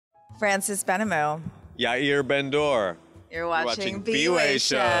Francis Benhamou Yair Ben-Dor. You're watching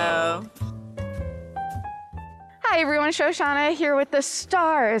bwaySHO. Hi everyone, Shoshana here with the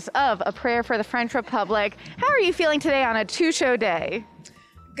stars of A Prayer for the French Republic. How are you feeling today on a two-show day?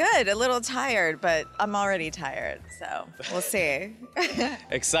 Good, a little tired, but I'm already tired, so we'll see.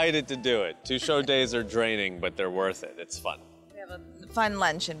 Excited to do it. Two-show days are draining, but they're worth it. It's fun. We have a fun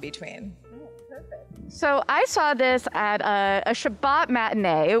lunch in between. So I saw this at a Shabbat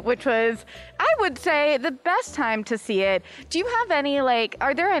matinee, which was, I would say, the best time to see it. Do you have any,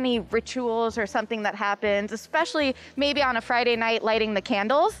 are there any rituals or something that happens, especially maybe on a Friday night lighting the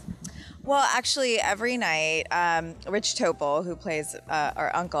candles? Well, actually, every night, Rich Topol, who plays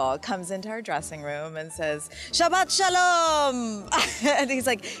our uncle, comes into our dressing room and says, "Shabbat Shalom!" And he's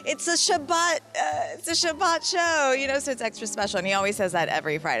like, "It's a Shabbat show," you know, so it's extra special. And he always says that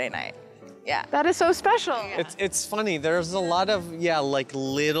every Friday night. Yeah. That is so special. Yeah. It's funny. There's a lot of,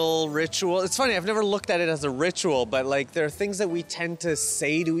 little ritual. It's funny. I've never looked at it as a ritual, but there are things that we tend to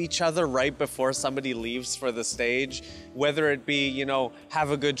say to each other right before somebody leaves for the stage, whether it be,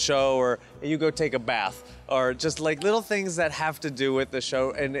 have a good show or you go take a bath or just little things that have to do with the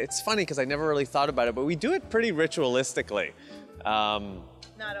show. And it's funny because I never really thought about it, but we do it pretty ritualistically.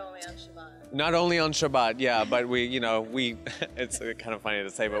 Not only on Shabbat. Not only on Shabbat, yeah, but we, it's kind of funny to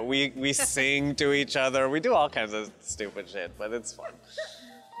say, but we sing to each other. We do all kinds of stupid shit, but it's fun.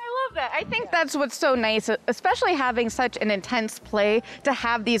 I love that. I think that's what's so nice, especially having such an intense play, to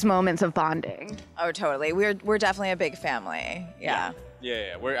have these moments of bonding. Oh, totally. We're definitely a big family. Yeah.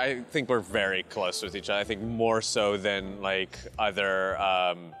 Yeah. I think we're very close with each other. I think more so than other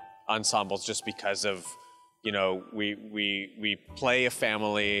ensembles, just because of, we play a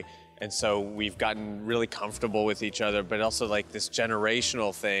family. And so we've gotten really comfortable with each other, but also this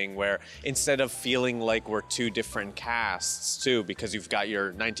generational thing where instead of feeling like we're two different casts too, because you've got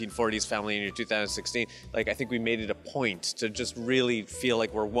your 1940s family and your 2016, I think we made it a point to just really feel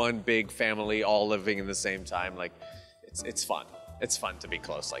like we're one big family all living in the same time. It's fun. It's fun to be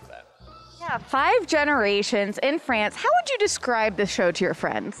close like that. Yeah, 5 generations in France. How would you describe the show to your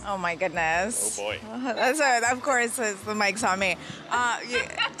friends? Oh my goodness. Oh boy. Of course, the mic's on me.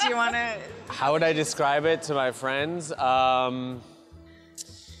 Do you want to? How would I describe it to my friends?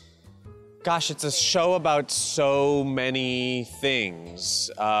 Gosh, it's a show about so many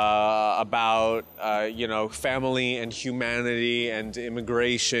things, about, family and humanity and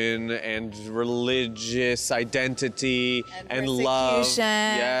immigration and religious identity and love.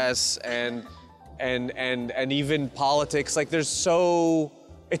 Yes, and even politics. It's so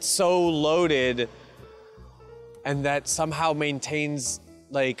loaded, and that somehow maintains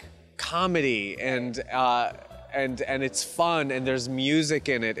comedy and it's fun and there's music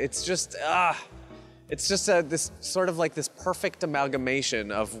in it. It's just this sort of this perfect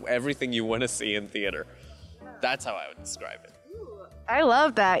amalgamation of everything you want to see in theater. That's how I would describe it. I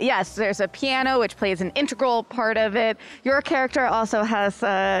love that. Yes, there's a piano, which plays an integral part of it. Your character also has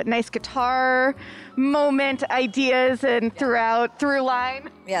a nice guitar moment, ideas, and through line.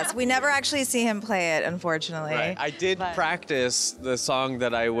 Yes, we never actually see him play it, unfortunately. Right. I did practice the song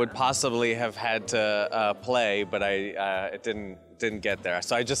that I would possibly have had to play, but it didn't get there.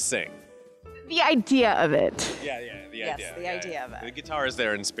 So I just sing. The idea of it. Yeah, the idea. The idea of it. The guitar is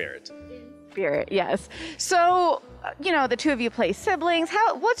there in spirit. Spirit, yes. So, the two of you play siblings.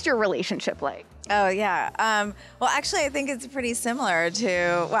 What's your relationship like? Oh, yeah. Well, actually, I think it's pretty similar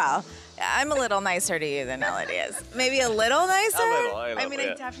to, I'm a little nicer to you than Elodie is. Maybe a little nicer?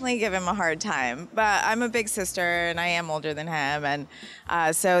 I definitely give him a hard time. But I'm a big sister, and I am older than him, and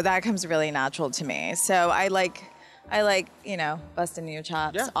so that comes really natural to me. So I like, busting your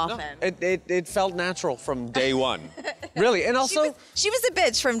chops often. No, it felt natural from day one. Really, and also... She was a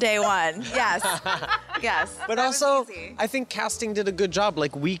bitch from day one, yes. Yes. But also, I think casting did a good job.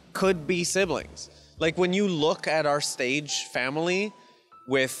 We could be siblings. When you look at our stage family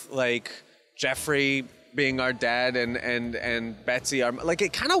with, Jeffrey being our dad and Betsy,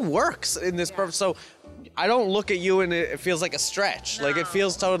 it kind of works in this purpose. So I don't look at you and it feels like a stretch. No. It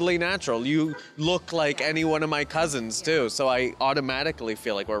feels totally natural. You look like any one of my cousins too, so I automatically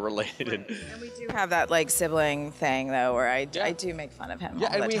feel like we're related. And we do have that sibling thing though, where I do make fun of him. Yeah,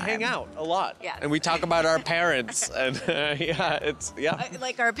 all and the we time. hang out a lot. Yeah. And we talk about our parents, and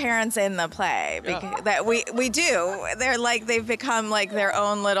like our parents in the play, because that we do. They're they've become their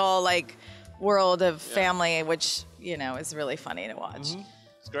own little world of family, which is really funny to watch. Mm-hmm.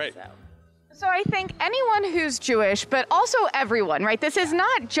 It's great. So I think anyone who's Jewish, but also everyone, right? This is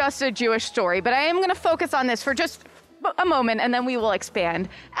not just a Jewish story, but I am going to focus on this for just a moment, and then we will expand.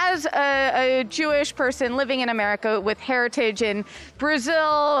 As a Jewish person living in America with heritage in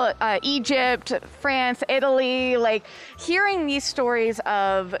Brazil, Egypt, France, Italy, like hearing these stories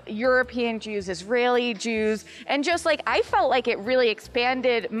of European Jews, Israeli Jews, and just like I felt like it really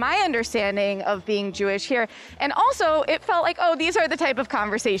expanded my understanding of being Jewish here. And also it felt like, oh, these are the type of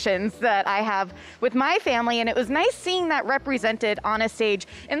conversations that I have with my family. And it was nice seeing that represented on a stage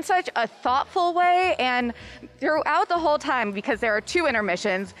in such a thoughtful way. And throughout the whole time, because there are 2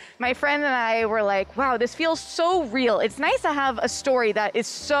 intermissions, my friend and I were like, wow, this feels so real. It's nice to have a story that is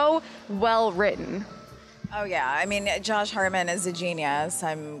so well written. Oh yeah, I mean, Josh Harmon is a genius,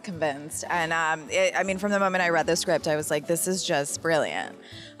 I'm convinced. And I mean, from the moment I read the script, I was like, this is just brilliant.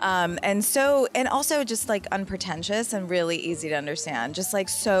 And also just like unpretentious and really easy to understand. Just like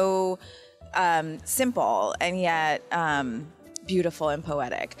so simple and yet beautiful and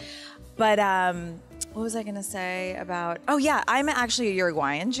poetic. But what was I going to say about, oh yeah, I'm actually a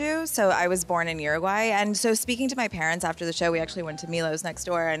Uruguayan Jew. So I was born in Uruguay. And so speaking to my parents after the show, we actually went to Milo's next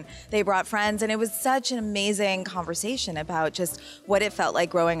door and they brought friends. And it was such an amazing conversation about just what it felt like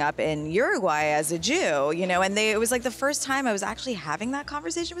growing up in Uruguay as a Jew, you know, and it was like the first time I was actually having that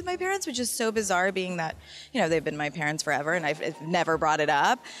conversation with my parents, which is so bizarre being that, you know, they've been my parents forever and I've never brought it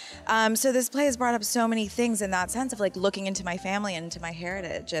up. So this play has brought up so many things in that sense of like looking into my family and into my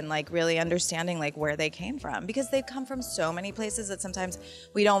heritage and like really understanding like where they came from, because they've come from so many places that sometimes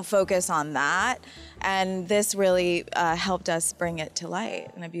we don't focus on that. And this really helped us bring it to light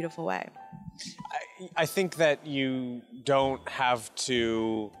in a beautiful way. I think that you don't have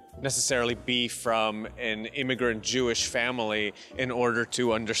to necessarily be from an immigrant Jewish family in order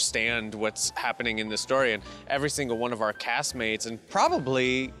to understand what's happening in the story. And every single one of our castmates, and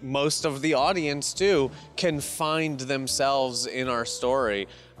probably most of the audience too, can find themselves in our story.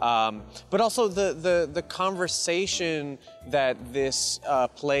 But also the conversation that this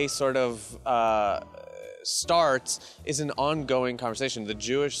play sort of starts is an ongoing conversation. The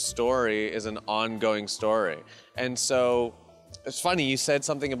Jewish story is an ongoing story. And so it's funny, you said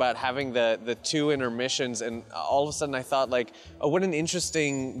something about having the 2 intermissions, and all of a sudden I thought like, oh, what an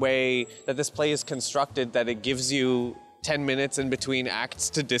interesting way that this play is constructed, that it gives you 10 minutes in between acts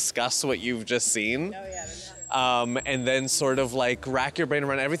to discuss what you've just seen. Oh, yeah, and then sort of like rack your brain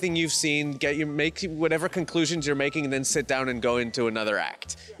around everything you've seen, make whatever conclusions you're making, and then sit down and go into another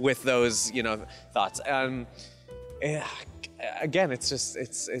act with those, you know, thoughts. Again, it's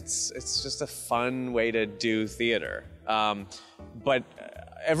just a fun way to do theater. But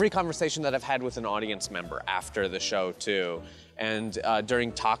every conversation that I've had with an audience member after the show too, and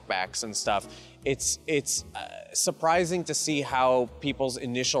during talkbacks and stuff, it's surprising to see how people's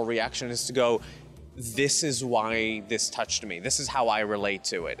initial reaction is to go, this is why this touched me. This is how I relate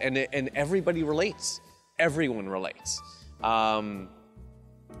to it. And everybody relates. Everyone relates. Did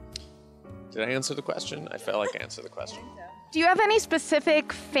I answer the question? I felt like I answered the question. Do you have any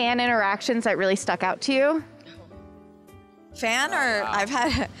specific fan interactions that really stuck out to you? Fan or wow.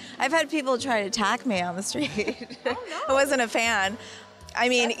 I've had people try to attack me on the street. Oh, no. I wasn't a fan. I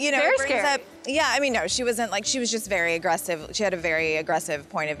mean, that's, you know, very it brings scary. up. Yeah, I mean, no, she wasn't like, she was just very aggressive. She had a very aggressive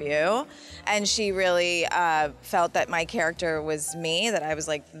point of view, and she really felt that my character was me, that I was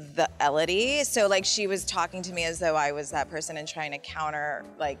like the Elodie. So like she was talking to me as though I was that person and trying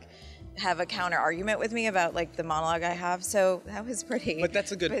to have a counter argument with me about like the monologue I have. So that was pretty. But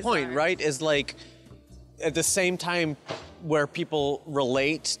that's a good bizarre. point, right? Is like at the same time where people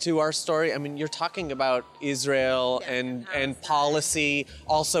relate to our story. I mean, you're talking about Israel and policy,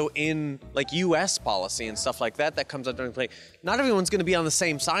 also in like U.S. policy and stuff like that comes up during the play. Not everyone's going to be on the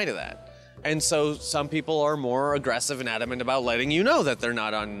same side of that. And so some people are more aggressive and adamant about letting you know that they're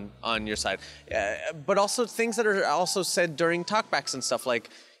not on your side. But also things that are also said during talkbacks and stuff like,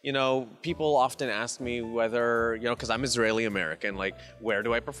 you know, people often ask me whether, you know, because I'm Israeli American, like, where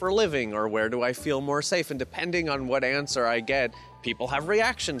do I prefer living or where do I feel more safe? And depending on what answer I get, people have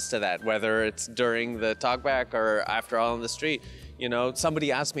reactions to that, whether it's during the talkback or after all on the street. You know,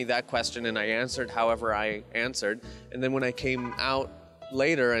 somebody asked me that question and I answered however I answered. And then when I came out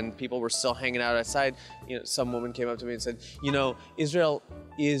later and people were still hanging out outside, you know, some woman came up to me and said, you know, Israel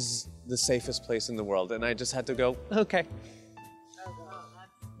is the safest place in the world. And I just had to go, okay.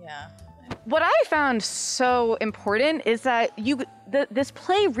 Yeah. what I found so important is that this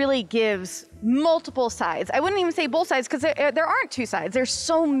play really gives multiple sides. I wouldn't even say both sides, because there aren't two sides. There's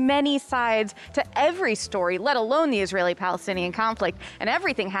so many sides to every story, let alone the Israeli-Palestinian conflict and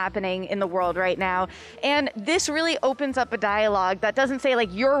everything happening in the world right now. And this really opens up a dialogue that doesn't say like,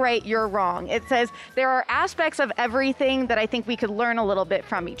 you're right, you're wrong. It says there are aspects of everything that I think we could learn a little bit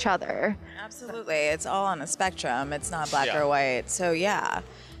from each other. Absolutely. It's all on a spectrum. It's not black or white. So yeah.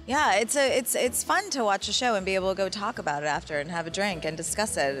 Yeah, it's fun to watch a show and be able to go talk about it after and have a drink and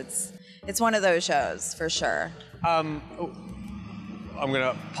discuss it. It's one of those shows for sure. I'm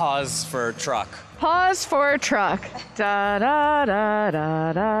gonna pause for truck. Pause for truck. Da da da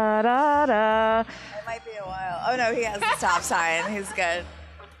da da da da. It might be a while. Oh no, he has the stop sign. He's good.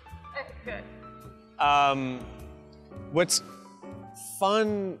 Good. What's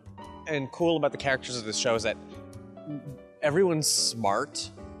fun and cool about the characters of this show is that everyone's smart.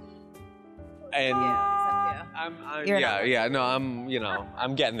 And I'm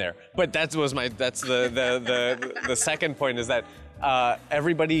getting there. But that's the second point is that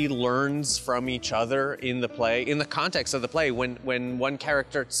everybody learns from each other in the play, in the context of the play. When one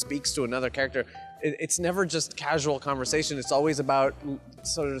character speaks to another character, it's never just casual conversation. It's always about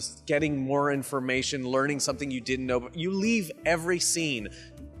sort of getting more information, learning something you didn't know. But you leave every scene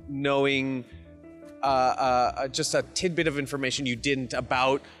knowing just a tidbit of information you didn't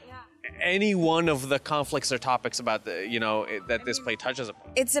about any one of the conflicts or topics about that this play touches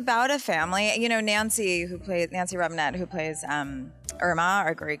upon. It's about a family. You know, Nancy Robinette, who plays Irma,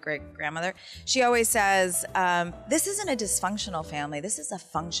 our great-great-grandmother, she always says, this isn't a dysfunctional family, this is a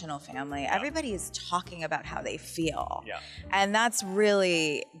functional family. Yeah. Everybody is talking about how they feel. Yeah. And that's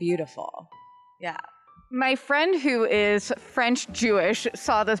really beautiful. Yeah. My friend who is French Jewish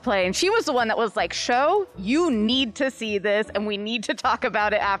saw this play, and she was the one that was like, "Show, you need to see this, and we need to talk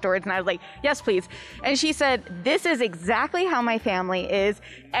about it afterwards." And I was like, "Yes, please." And she said, "This is exactly how my family is.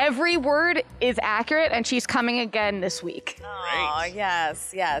 Every word is accurate," and she's coming again this week. Oh,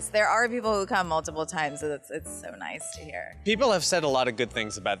 yes, yes. There are people who come multiple times, so it's so nice to hear. People have said a lot of good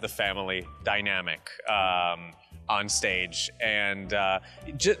things about the family dynamic on stage, and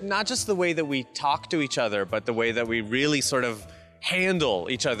not just the way that we talk to each other, but the way that we really sort of handle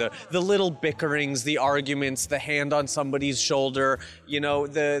each other. The little bickerings, the arguments, the hand on somebody's shoulder, you know,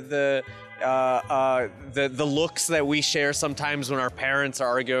 the looks that we share sometimes when our parents are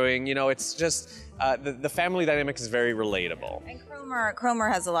arguing. You know, it's just the family dynamic is very relatable. And Cromer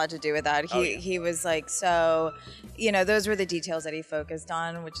has a lot to do with that. He was like, so, you know, those were the details that he focused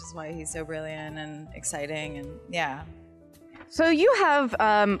on, which is why he's so brilliant and exciting, and yeah. So you have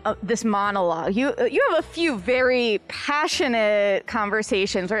this monologue. You have a few very passionate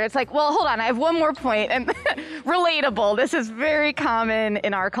conversations where it's like, well, hold on, I have one more point, and relatable. This is very common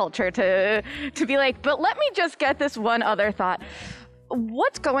in our culture to be like, but let me just get this one other thought.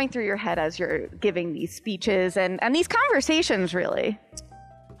 What's going through your head as you're giving these speeches and these conversations, really?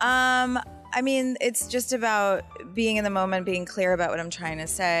 I mean, it's just about being in the moment, being clear about what I'm trying to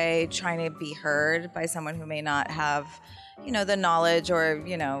say, trying to be heard by someone who may not have, you know, the knowledge, or,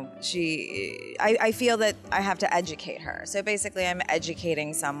 you know, I feel that I have to educate her. So basically I'm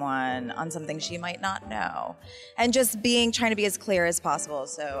educating someone on something she might not know, and just trying to be as clear as possible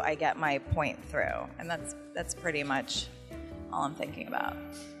so I get my point through. And that's pretty much all I'm thinking about.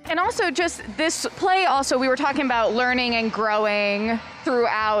 And also just this play, also we were talking about learning and growing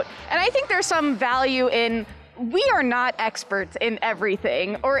throughout. And I think there's some value in, we are not experts in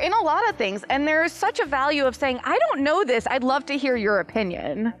everything or in a lot of things. And there's such a value of saying, I don't know this, I'd love to hear your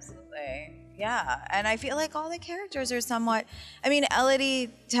opinion. Absolutely. Yeah, and I feel like all the characters are somewhat, I mean, Elodie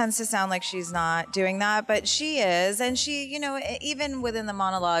tends to sound like she's not doing that, but she is. And she, you know, even within the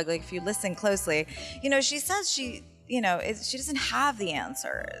monologue, like if you listen closely, you know, she says she doesn't have the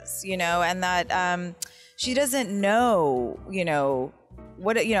answers, you know, and that she doesn't know, you know,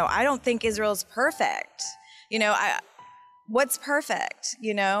 what, you know, I don't think Israel's perfect. You know, what's perfect,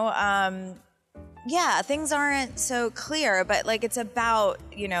 you know? Yeah, things aren't so clear, but like it's about,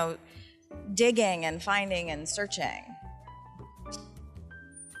 you know, digging and finding and searching.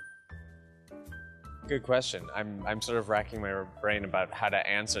 Good question. I'm sort of racking my brain about how to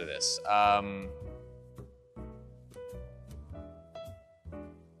answer this.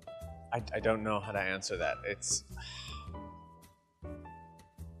 I don't know how to answer that.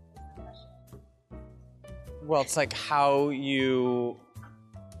 Well, it's like how you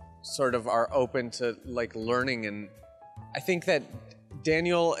sort of are open to like learning, and I think that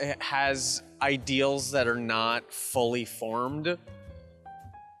Daniel has ideals that are not fully formed,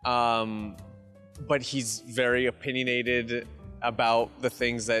 but he's very opinionated about the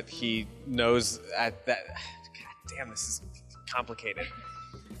things that he knows at that. God damn, this is complicated.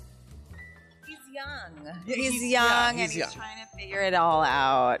 He's young. He's young, and he's trying to figure it all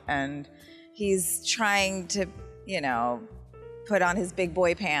out, and he's trying to, you know, put on his big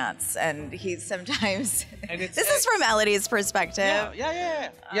boy pants, and he's sometimes. This is from Elodie's perspective.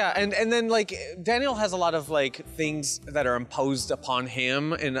 Yeah, and then like Daniel has a lot of like things that are imposed upon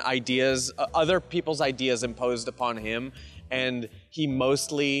him and ideas, other people's ideas imposed upon him, and he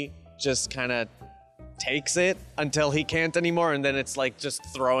mostly just kind of takes it until he can't anymore, and then it's like just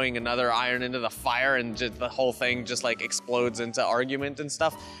throwing another iron into the fire, and just, the whole thing just like explodes into argument and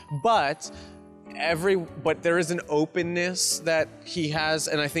stuff. But there is an openness that he has,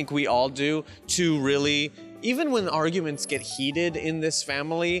 and I think we all do, to really, even when arguments get heated in this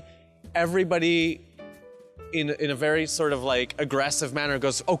family, everybody in a very sort of like aggressive manner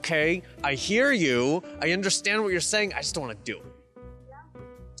goes, okay, I hear you, I understand what you're saying, I just don't want to do it.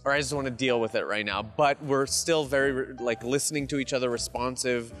 Or I just want to deal with it right now. But we're still very like listening to each other,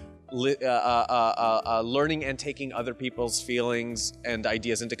 responsive, learning and taking other people's feelings and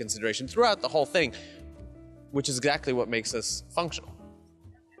ideas into consideration throughout the whole thing, which is exactly what makes us functional.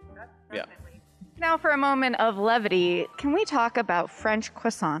 Yeah. Now for a moment of levity, can we talk about French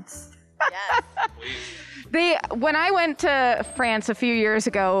croissants? Yes. When I went to France a few years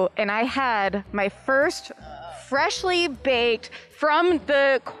ago and I had my first freshly baked from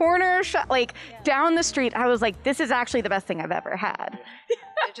the corner shop, like down the street, I was like, this is actually the best thing I've ever had.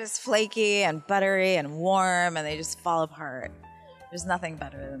 They're just flaky and buttery and warm, and they just fall apart. There's nothing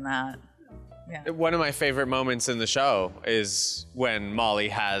better than that. Yeah. One of my favorite moments in the show is when Molly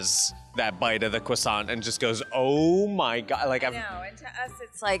has that bite of the croissant and just goes, oh my God. Like, I know, and to us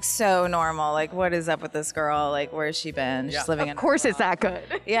it's like so normal. Like, what is up with this girl? Like, where's she been? She's living in. Of course it's that good.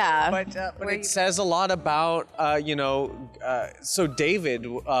 Yeah. But it says a lot about, so David,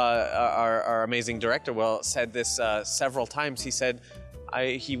 our amazing director, said this several times. He said,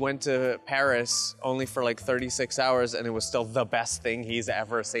 he went to Paris only for like 36 hours and it was still the best thing he's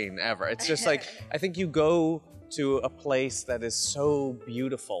ever seen, ever. It's just like, I think you go to a place that is so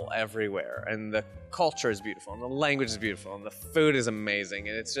beautiful everywhere, and the culture is beautiful, and the language is beautiful, and the food is amazing,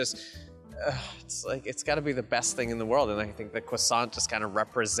 and it's just, it's like, it's gotta be the best thing in the world, and I think the croissant just kind of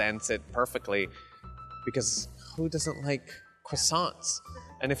represents it perfectly, because who doesn't like croissants?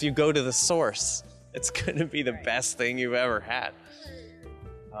 And if you go to the source, it's gonna be the best thing you've ever had.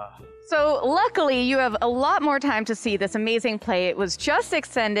 So luckily, you have a lot more time to see this amazing play. It was just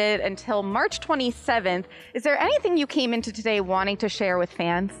extended until March 27th. Is there anything you came into today wanting to share with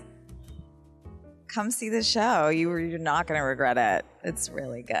fans? Come see the show. You're not going to regret it. It's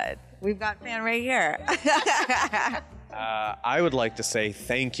really good. We've got fan right here. I would like to say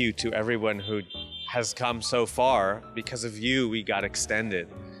thank you to everyone who has come so far. Because of you, we got extended.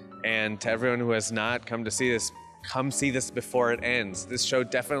 And to everyone who has not come to see this, come see this before it ends. This show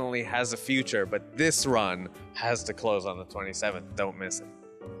definitely has a future, but this run has to close on the 27th. Don't miss it.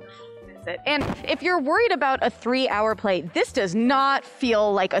 And if you're worried about a 3-hour play, this does not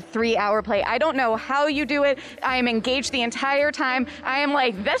feel like a 3-hour play. I don't know how you do it. I am engaged the entire time. I am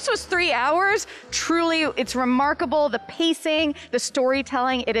like, this was 3 hours? Truly, it's remarkable. The pacing, the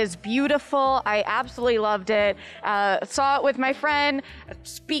storytelling, it is beautiful. I absolutely loved it. Saw it with my friend,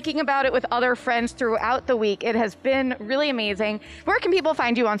 speaking about it with other friends throughout the week. It has been really amazing. Where can people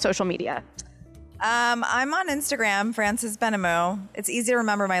find you on social media? I'm on Instagram, Francis Benhamou. It's easy to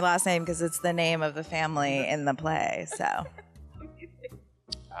remember my last name because it's the name of the family in the play, so.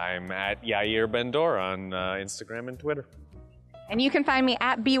 I'm at Yair Ben-Dor on Instagram and Twitter. And you can find me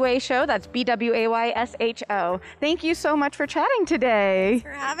at bwaySHO. That's bwaySHO. Thank you so much for chatting today. Thanks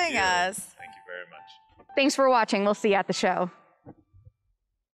for having us. Thank you very much. Thanks for watching. We'll see you at the show.